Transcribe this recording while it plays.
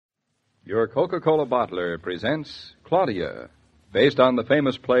Your Coca-Cola bottler presents Claudia, based on the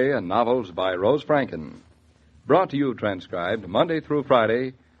famous play and novels by Rose Franken. Brought to you transcribed Monday through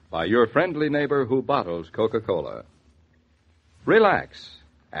Friday by your friendly neighbor who bottles Coca-Cola. Relax,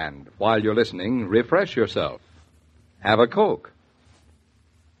 and while you're listening, refresh yourself. Have a Coke.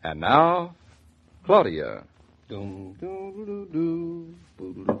 And now, Claudia. Come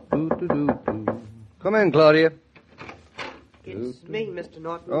in, Claudia. It's me, Mr.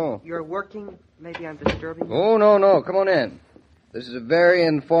 Norton. Oh. You're working? Maybe I'm disturbing you? Oh, no. Come on in. This is a very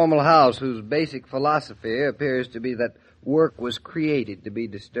informal house whose basic philosophy appears to be that work was created to be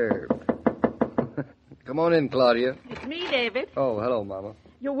disturbed. Come on in, Claudia. It's me, David. Oh, hello, Mama.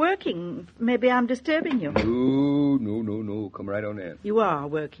 You're working. Maybe I'm disturbing you. No. Come right on in. You are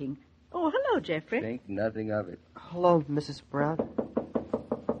working. Oh, hello, Jeffrey. Think nothing of it. Hello, Mrs. Brown.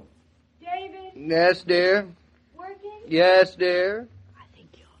 David, Yes, dear. working? Yes, dear. I think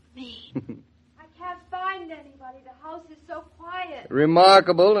you're mean. I can't find anybody. The house is so quiet.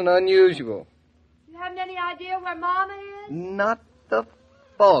 Remarkable and unusual. You haven't any idea where Mama is? Not the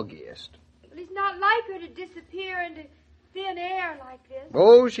foggiest. Well, it's not like her to disappear into thin air like this.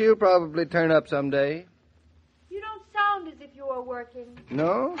 Oh, she'll probably turn up someday. You don't sound as if you were working.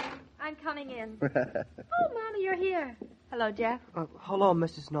 No? I'm coming in. Oh, Mama, you're here. Hello, Jeff. Hello,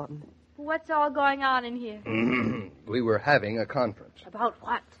 Mrs. Norton. What's all going on in here? We were having a conference. About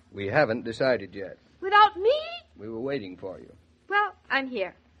what? We haven't decided yet. Without me? We were waiting for you. Well, I'm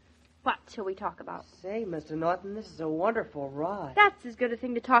here. What shall we talk about? Say, Mr. Norton, this is a wonderful ride. That's as good a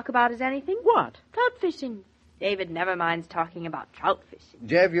thing to talk about as anything. What? Trout fishing. David never minds talking about trout fishing.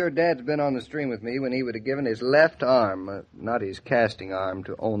 Jeff, your dad's been on the stream with me when he would have given his left arm, not his casting arm,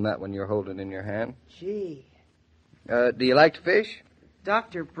 to own that one you're holding in your hand. Gee. Do you like to fish?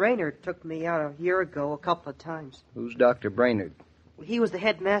 Dr. Brainerd took me out a year ago a couple of times. Who's Dr. Brainerd? He was the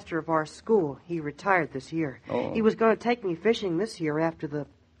headmaster of our school. He retired this year. Oh. He was going to take me fishing this year after the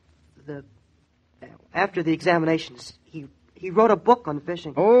examinations. He wrote a book on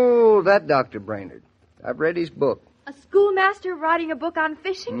fishing. Oh, that Dr. Brainerd. I've read his book. A schoolmaster writing a book on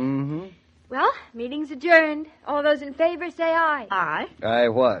fishing? Mm-hmm. Well, meeting's adjourned. All those in favor say aye. I? Aye,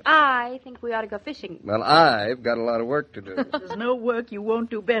 what? I think we ought to go fishing. Well, I've got a lot of work to do. There's no work you won't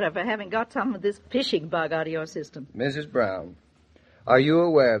do better for having got some of this fishing bug out of your system. Mrs. Brown, are you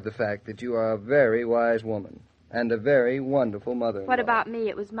aware of the fact that you are a very wise woman and a very wonderful mother-in-law? What about me?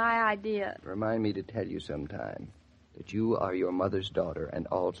 It was my idea. Remind me to tell you sometime that you are your mother's daughter and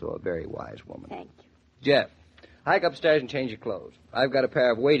also a very wise woman. Thank you. Jeff, hike upstairs and change your clothes. I've got a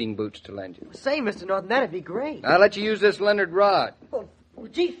pair of wading boots to lend you. Say, Mr. Norton, that'd be great. I'll let you use this Leonard rod. Oh,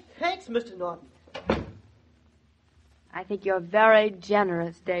 gee, thanks, Mr. Norton. I think you're very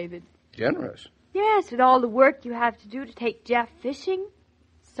generous, David. Generous. Yes, with all the work you have to do to take Jeff fishing.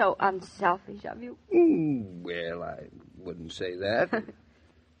 So unselfish of you. Well, I wouldn't say that.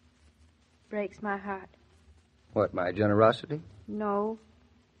 Breaks my heart. What, my generosity? No.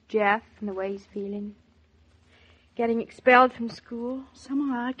 Jeff and the way he's feeling. Getting expelled from school.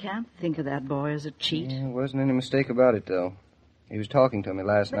 Somehow I can't think of that boy as a cheat. Yeah, wasn't any mistake about it, though. He was talking to me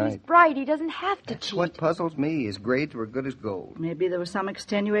last But night. he's bright. He doesn't have to That's cheat. what puzzles me. His grades were good as gold. Maybe there was some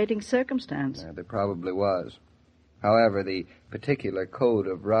extenuating circumstance. Yeah, there probably was. However, the particular code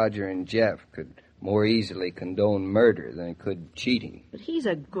of Roger and Jeff could more easily condone murder than it could cheating. But he's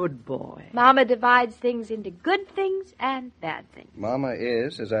a good boy. Mama divides things into good things and bad things. Mama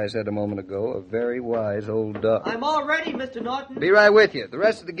is, as I said a moment ago, a very wise old duck. I'm all ready, Mr. Norton. Be right with you. The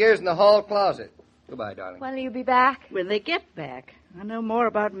rest of the gear's in the hall closet. Goodbye, darling. When will you be back? When they get back. I know more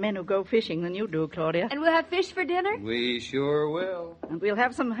about men who go fishing than you do, Claudia. And we'll have fish for dinner? We sure will. And we'll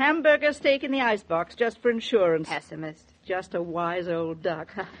have some hamburger steak in the icebox just for insurance. Pessimist. Just a wise old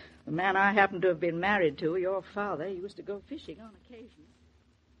duck. The man I happen to have been married to, your father, used to go fishing on occasion.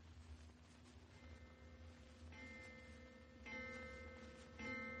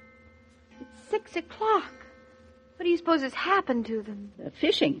 It's 6 o'clock. What do you suppose has happened to them? They're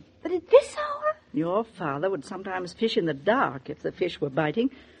fishing. But at this hour? Your father would sometimes fish in the dark if the fish were biting,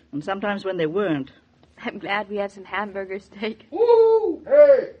 and sometimes when they weren't. I'm glad we had some hamburger steak. Woo!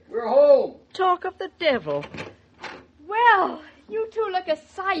 Hey, we're home. Talk of the devil. Well, you two look a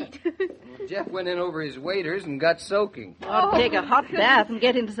sight. Jeff went in over his waders and got soaking. Ought to take a hot bath and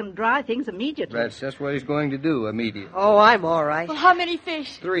get into some dry things immediately. That's just what he's going to do immediately. Oh, I'm all right. Well, how many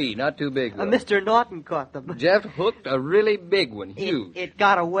fish? 3, not too big, though. Mr. Norton caught them. Jeff hooked a really big one, huge. It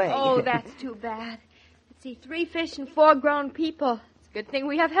got away. Oh, that's too bad. Let's see, 3 fish and 4 grown people. It's a good thing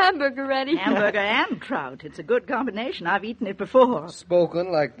we have hamburger ready. Hamburger and trout. It's a good combination. I've eaten it before.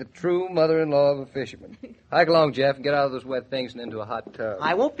 Spoken like the true mother-in-law of a fisherman. Hike along, Jeff, and get out of those wet things and into a hot tub.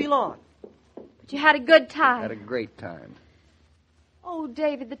 I won't be long. But you had a good time. Had a great time. Oh,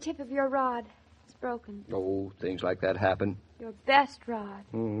 David, the tip of your rod is broken. Oh, things like that happen. Your best rod.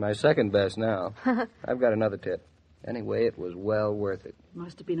 My second best now. I've got another tip. Anyway, it was well worth it.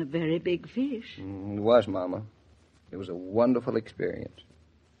 Must have been a very big fish. It was, Mama. It was a wonderful experience.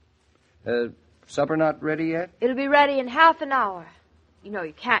 Supper not ready yet? It'll be ready in half an hour. You know,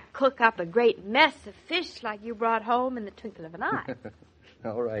 you can't cook up a great mess of fish like you brought home in the twinkle of an eye.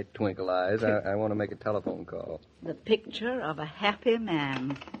 All right, Twinkle Eyes. I want to make a telephone call. The picture of a happy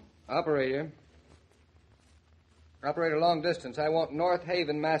man. Operator, long distance. I want North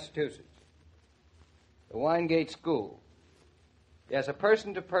Haven, Massachusetts. The Winegate School. Yes, a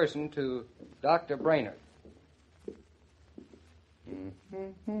person-to-person to Dr. Brainerd.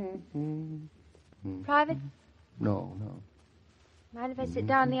 Private? No. Mind if I sit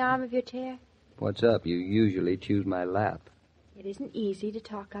down in the arm of your chair? What's up? You usually choose my lap. It isn't easy to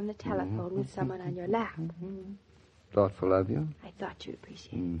talk on the telephone with someone on your lap. Thoughtful of you. I thought you'd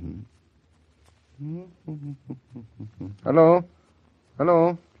appreciate it. Hello?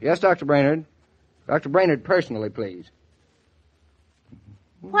 Yes, Dr. Brainerd. Dr. Brainerd, personally, please.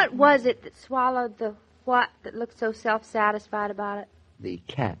 What was it that swallowed the what that looked so self-satisfied about it? The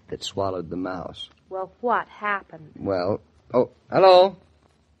cat that swallowed the mouse. Well, what happened? Hello?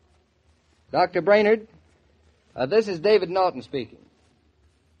 Dr. Brainerd? This is David Norton speaking.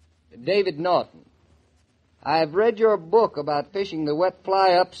 David Norton. I've read your book about fishing the wet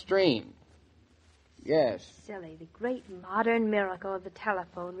fly upstream. Yes. Silly, the great modern miracle of the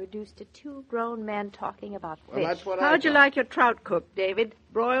telephone reduced to two grown men talking about fish. Well, that's what How'd you like your trout cooked, David?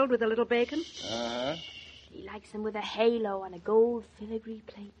 Broiled with a little bacon? Uh-huh. He likes them with a halo on a gold filigree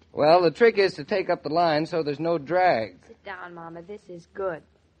plate. Well, the trick is to take up the line so there's no drag. Sit down, Mama. This is good.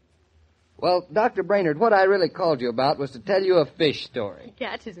 Well, Dr. Brainerd, what I really called you about was to tell you a fish story. He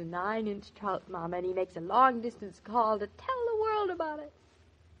catches a 9-inch trout, Mama, and he makes a long-distance call to tell the world about it.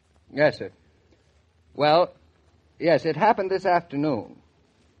 Yes, sir. Well, yes, it happened this afternoon.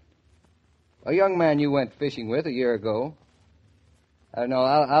 A young man you went fishing with a year ago.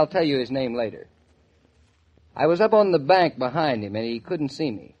 I'll tell you his name later. I was up on the bank behind him, and he couldn't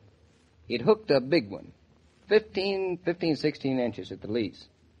see me. He'd hooked a big one, 16 inches at the least,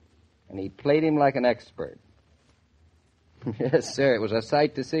 and he played him like an expert. Yes, sir, it was a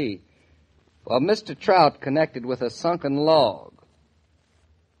sight to see. Well, Mr. Trout connected with a sunken log.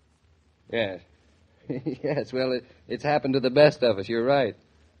 Yes. Yes, well, it's happened to the best of us, you're right.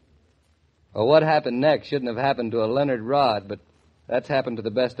 Well, what happened next shouldn't have happened to a Leonard Rod, but that's happened to the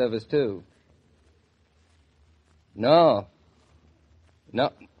best of us, too. No,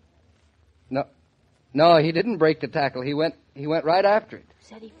 he didn't break the tackle. He went right after it.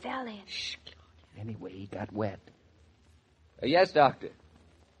 Said he fell in. Shh, Claudia. Anyway, he got wet. Yes, Doctor.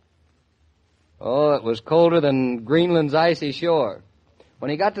 Oh, it was colder than Greenland's icy shore. When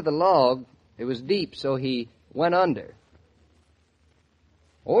he got to the log, it was deep, so he went under.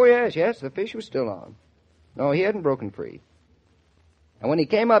 Oh, yes, the fish was still on. No, he hadn't broken free. And when he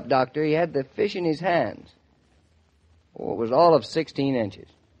came up, Doctor, he had the fish in his hands. Oh, it was all of 16 inches.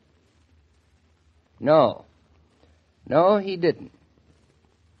 No, he didn't.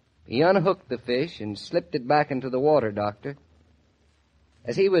 He unhooked the fish and slipped it back into the water, Doctor.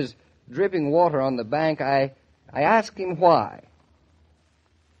 As he was dripping water on the bank, I asked him why.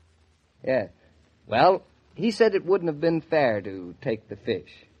 Yeah. Well, he said it wouldn't have been fair to take the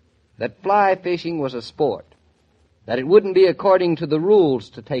fish. That fly fishing was a sport. That it wouldn't be according to the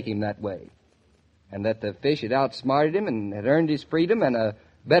rules to take him that way. And that the fish had outsmarted him and had earned his freedom, and a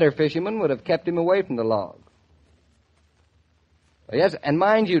better fisherman would have kept him away from the log. Yes, and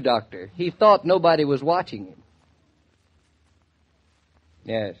mind you, Doctor, he thought nobody was watching him.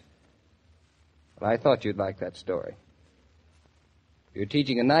 Yes. Well, I thought you'd like that story. You're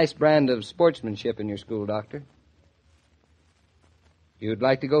teaching a nice brand of sportsmanship in your school, Doctor. You'd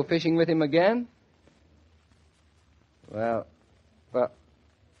like to go fishing with him again? Well,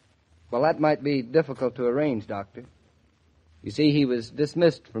 that might be difficult to arrange, Doctor. You see, he was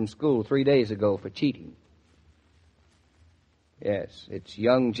dismissed from school 3 days ago for cheating. Yes, it's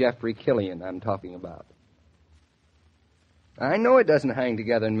young Jeffrey Killian I'm talking about. I know it doesn't hang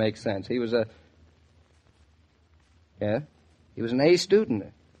together and make sense. He was an A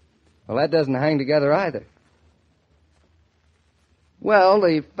student. Well, that doesn't hang together either. Well,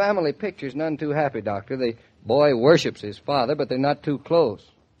 the family picture's none too happy, Doctor. The boy worships his father, but they're not too close.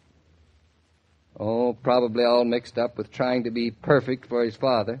 Oh, probably all mixed up with trying to be perfect for his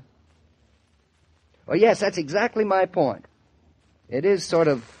father. Oh, yes, that's exactly my point. It is sort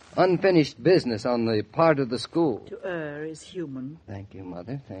of unfinished business on the part of the school. To err is human. Thank you,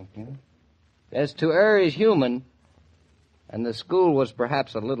 Mother, thank you. Yes, to err is human, and the school was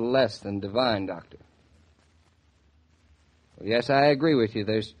perhaps a little less than divine, Doctor. Yes, I agree with you.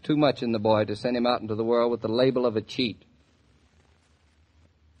 There's too much in the boy to send him out into the world with the label of a cheat.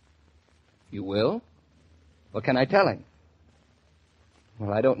 You will? What can I tell him?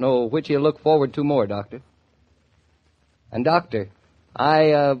 Well, I don't know which he'll look forward to more, Doctor. And, Doctor,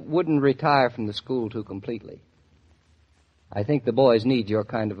 I wouldn't retire from the school too completely. I think the boys need your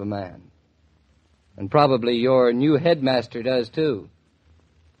kind of a man. And probably your new headmaster does, too.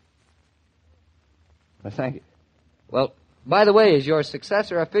 Well, thank you. Well, by the way, is your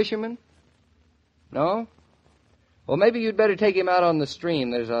successor a fisherman? No? Well, maybe you'd better take him out on the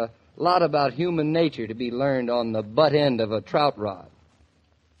stream. There's a lot about human nature to be learned on the butt end of a trout rod.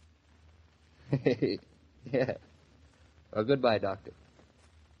 Yeah. Well, goodbye, Doctor.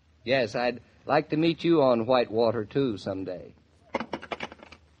 Yes, I'd like to meet you on Whitewater, too, someday.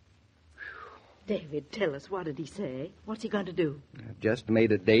 David, tell us, what did he say? What's he going to do? I've just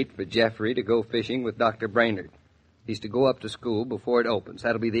made a date for Jeffrey to go fishing with Dr. Brainerd. He's to go up to school before it opens.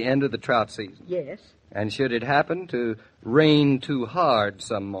 That'll be the end of the trout season. Yes. And should it happen to rain too hard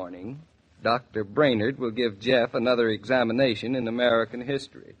some morning, Dr. Brainerd will give Jeff another examination in American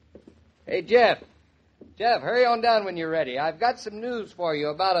history. Hey, Jeff. Jeff, hurry on down when you're ready. I've got some news for you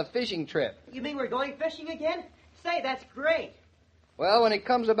about a fishing trip. You mean we're going fishing again? Say, that's great. Well, when it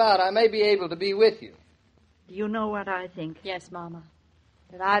comes about, I may be able to be with you. Do you know what I think? Yes, Mama.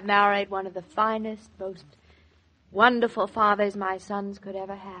 That I've married one of the finest, most wonderful fathers my sons could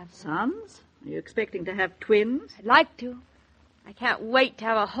ever have. Sons? Are you expecting to have twins? I'd like to. I can't wait to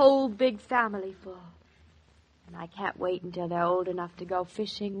have a whole big family full. And I can't wait until they're old enough to go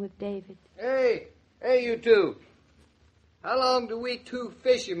fishing with David. Hey, you two. How long do we two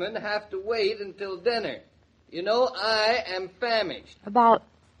fishermen have to wait until dinner? You know, I am famished. About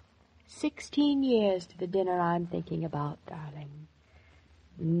 16 years to the dinner I'm thinking about, darling.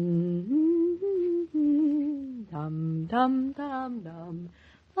 Dum, dum, dum, dum.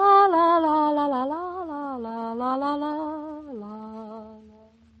 La, la, la, la, la, la, la, la, la, la, la, la.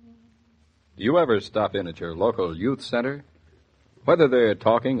 Do you ever stop in at your local youth center? Whether they're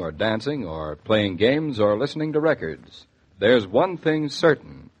talking or dancing or playing games or listening to records, there's one thing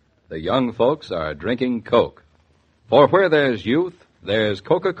certain. The young folks are drinking Coke. For where there's youth, there's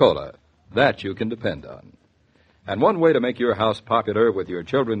Coca-Cola. That you can depend on. And one way to make your house popular with your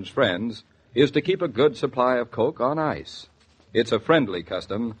children's friends is to keep a good supply of Coke on ice. It's a friendly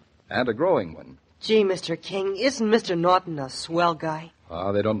custom and a growing one. Gee, Mr. King, isn't Mr. Norton a swell guy?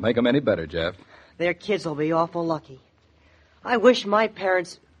 Ah, they don't make 'em any better, Jeff. Their kids will be awful lucky. I wish my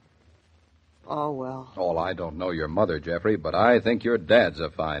parents... Oh, well. Oh, I don't know your mother, Jeffrey, but I think your dad's a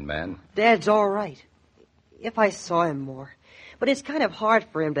fine man. Dad's all right. If I saw him more. But it's kind of hard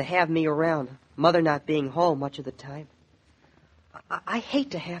for him to have me around, Mother not being home much of the time. I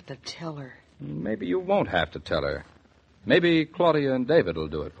hate to have to tell her. Maybe you won't have to tell her. Maybe Claudia and David will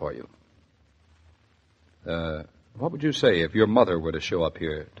do it for you. What would you say if your mother were to show up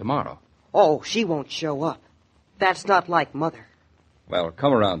here tomorrow? Oh, she won't show up. That's not like Mother. Well,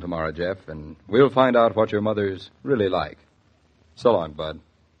 come around tomorrow, Jeff, and we'll find out what your mother's really like. So long, Bud.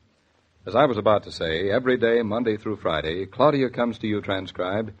 As I was about to say, every day, Monday through Friday, Claudia comes to you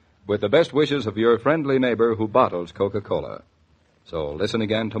transcribed with the best wishes of your friendly neighbor who bottles Coca-Cola. So listen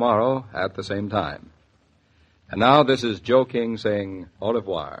again tomorrow at the same time. And now this is Joe King saying au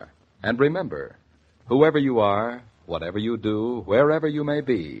revoir. And remember, whoever you are, whatever you do, wherever you may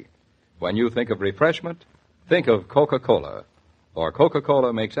be, when you think of refreshment, think of Coca-Cola. For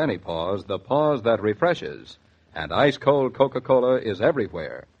Coca-Cola makes any pause the pause that refreshes, and ice-cold Coca-Cola is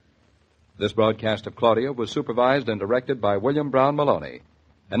everywhere. This broadcast of Claudia was supervised and directed by William Brown Maloney.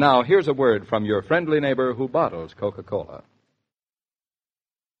 And now here's a word from your friendly neighbor who bottles Coca-Cola.